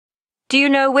Do you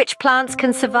know which plants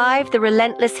can survive the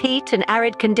relentless heat and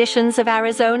arid conditions of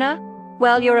Arizona?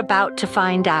 Well, you're about to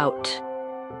find out.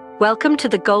 Welcome to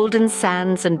the golden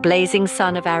sands and blazing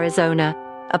sun of Arizona,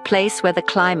 a place where the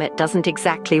climate doesn't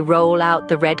exactly roll out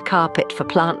the red carpet for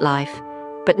plant life,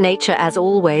 but nature, as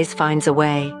always, finds a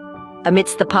way.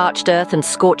 Amidst the parched earth and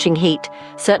scorching heat,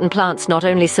 certain plants not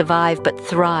only survive but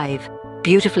thrive,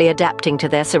 beautifully adapting to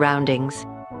their surroundings.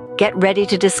 Get ready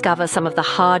to discover some of the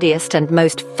hardiest and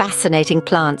most fascinating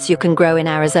plants you can grow in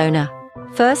Arizona.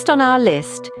 First on our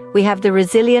list, we have the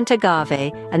resilient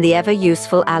agave and the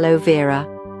ever-useful aloe vera.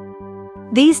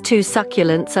 These two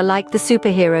succulents are like the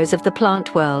superheroes of the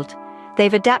plant world.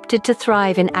 They've adapted to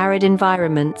thrive in arid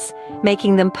environments,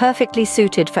 making them perfectly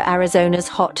suited for Arizona's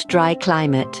hot, dry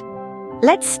climate.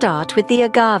 Let's start with the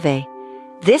agave.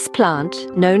 This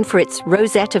plant, known for its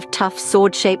rosette of tough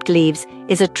sword-shaped leaves,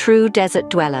 is a true desert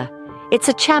dweller. It's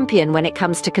a champion when it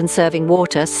comes to conserving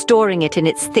water, storing it in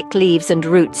its thick leaves and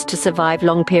roots to survive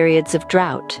long periods of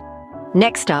drought.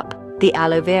 Next up, the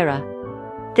aloe vera.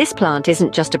 This plant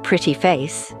isn't just a pretty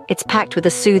face, it's packed with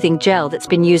a soothing gel that's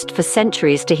been used for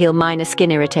centuries to heal minor skin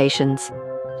irritations.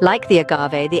 Like the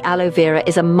agave, the aloe vera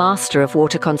is a master of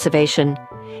water conservation.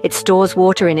 It stores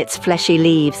water in its fleshy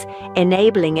leaves,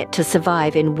 enabling it to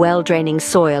survive in well-draining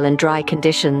soil and dry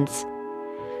conditions.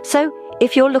 So,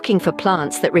 if you're looking for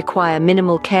plants that require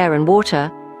minimal care and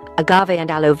water, agave and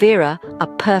aloe vera are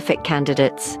perfect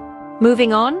candidates.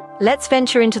 Moving on, let's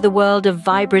venture into the world of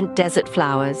vibrant desert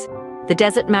flowers. The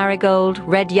desert marigold,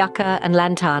 red yucca, and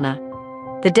lantana.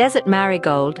 The desert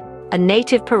marigold, a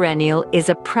native perennial, is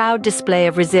a proud display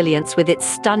of resilience with its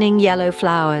stunning yellow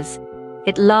flowers.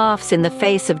 It laughs in the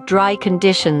face of dry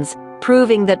conditions,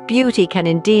 proving that beauty can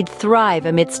indeed thrive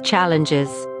amidst challenges.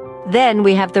 Then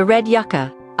we have the red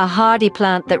yucca, a hardy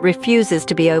plant that refuses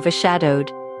to be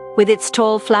overshadowed. With its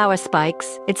tall flower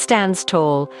spikes, it stands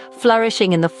tall,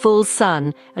 flourishing in the full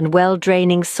sun and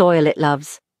well-draining soil it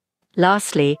loves.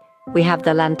 Lastly, we have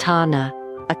the lantana,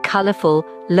 a colorful,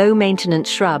 low-maintenance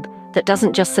shrub that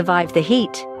doesn't just survive the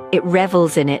heat, it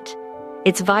revels in it.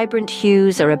 Its vibrant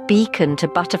hues are a beacon to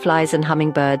butterflies and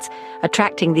hummingbirds,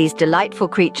 attracting these delightful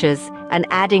creatures and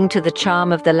adding to the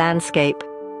charm of the landscape.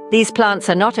 These plants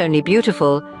are not only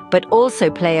beautiful, but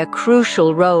also play a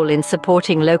crucial role in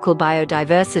supporting local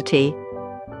biodiversity.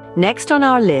 Next on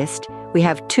our list, we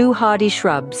have two hardy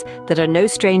shrubs that are no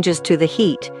strangers to the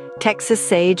heat, Texas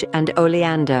sage and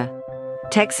oleander.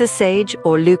 Texas sage,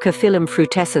 or Leucophyllum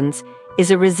frutescens, is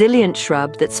a resilient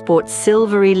shrub that sports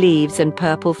silvery leaves and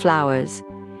purple flowers.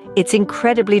 It's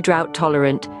incredibly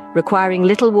drought-tolerant, requiring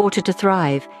little water to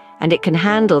thrive, and it can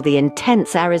handle the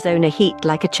intense Arizona heat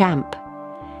like a champ.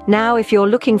 Now, if you're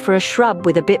looking for a shrub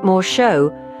with a bit more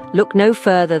show, look no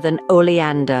further than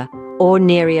oleander, or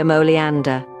Nerium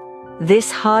oleander. This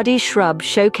hardy shrub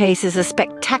showcases a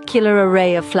spectacular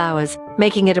array of flowers,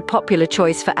 making it a popular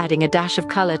choice for adding a dash of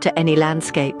color to any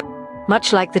landscape.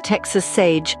 Much like the Texas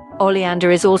sage, oleander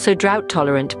is also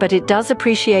drought-tolerant, but it does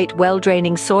appreciate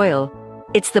well-draining soil.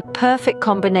 It's the perfect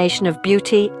combination of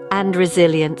beauty and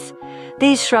resilience.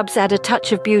 These shrubs add a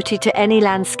touch of beauty to any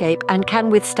landscape and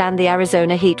can withstand the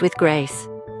Arizona heat with grace.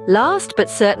 Last but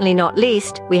certainly not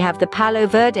least, we have the Palo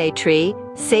Verde tree,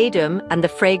 sedum, and the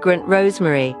fragrant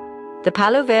rosemary. The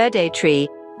Palo Verde tree,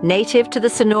 native to the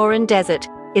Sonoran Desert,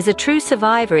 is a true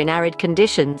survivor in arid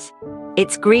conditions.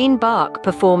 Its green bark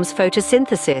performs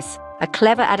photosynthesis, a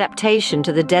clever adaptation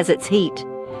to the desert's heat.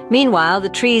 Meanwhile, the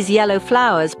tree's yellow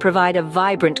flowers provide a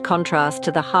vibrant contrast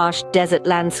to the harsh desert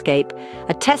landscape,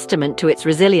 a testament to its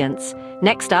resilience.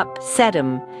 Next up,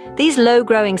 sedum. These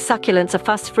low-growing succulents are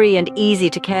fuss-free and easy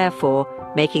to care for,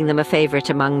 making them a favorite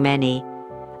among many.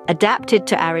 Adapted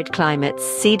to arid climates,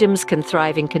 sedums can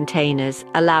thrive in containers,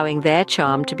 allowing their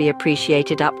charm to be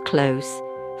appreciated up close.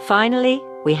 Finally,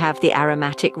 we have the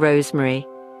aromatic rosemary.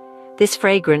 This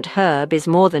fragrant herb is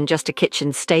more than just a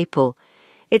kitchen staple.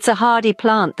 It's a hardy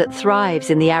plant that thrives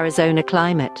in the Arizona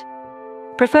climate.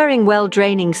 Preferring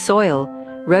well-draining soil,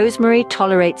 rosemary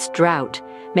tolerates drought,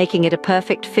 making it a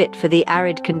perfect fit for the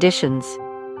arid conditions.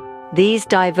 These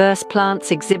diverse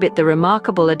plants exhibit the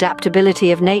remarkable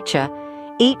adaptability of nature,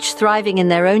 each thriving in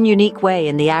their own unique way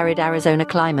in the arid Arizona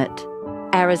climate.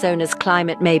 Arizona's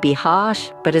climate may be harsh,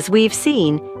 but as we've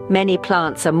seen, many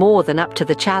plants are more than up to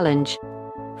the challenge.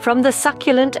 From the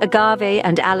succulent agave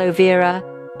and aloe vera,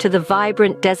 to the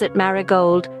vibrant desert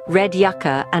marigold, red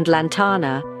yucca, and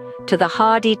lantana, to the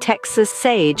hardy Texas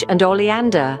sage and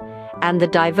oleander, and the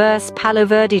diverse Palo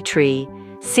Verde tree,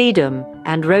 sedum,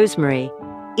 and rosemary,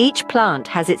 each plant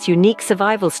has its unique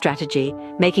survival strategy,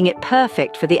 making it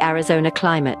perfect for the Arizona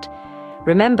climate.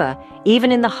 Remember,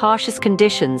 even in the harshest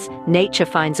conditions, nature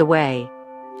finds a way.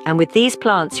 And with these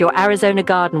plants, your Arizona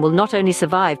garden will not only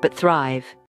survive but thrive.